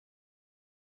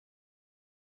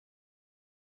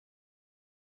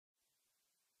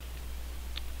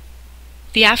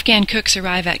The Afghan cooks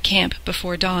arrive at camp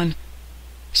before dawn,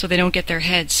 so they don't get their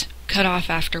heads cut off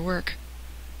after work.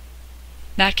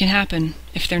 That can happen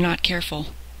if they're not careful.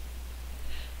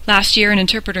 Last year, an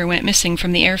interpreter went missing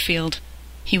from the airfield.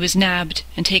 He was nabbed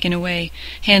and taken away,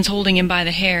 hands holding him by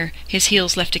the hair, his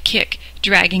heels left a kick,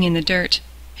 dragging in the dirt,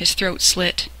 his throat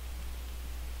slit.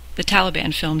 The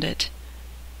Taliban filmed it.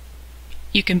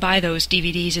 You can buy those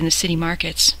DVDs in the city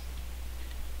markets.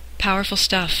 Powerful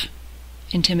stuff.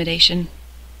 Intimidation.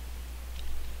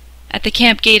 At the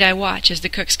camp gate I watch as the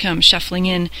cooks come shuffling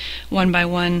in, one by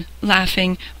one,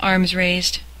 laughing, arms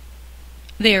raised.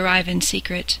 They arrive in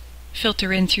secret,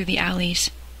 filter in through the alleys,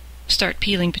 start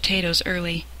peeling potatoes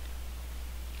early.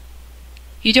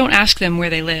 You don't ask them where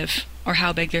they live, or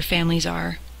how big their families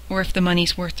are, or if the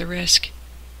money's worth the risk.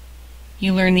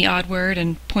 You learn the odd word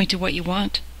and point to what you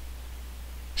want.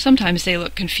 Sometimes they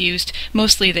look confused,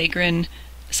 mostly they grin,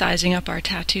 sizing up our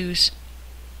tattoos.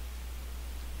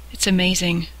 It's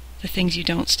amazing, the things you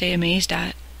don't stay amazed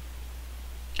at.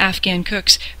 Afghan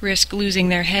cooks risk losing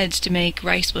their heads to make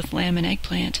rice with lamb and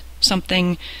eggplant,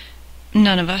 something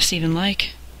none of us even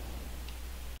like.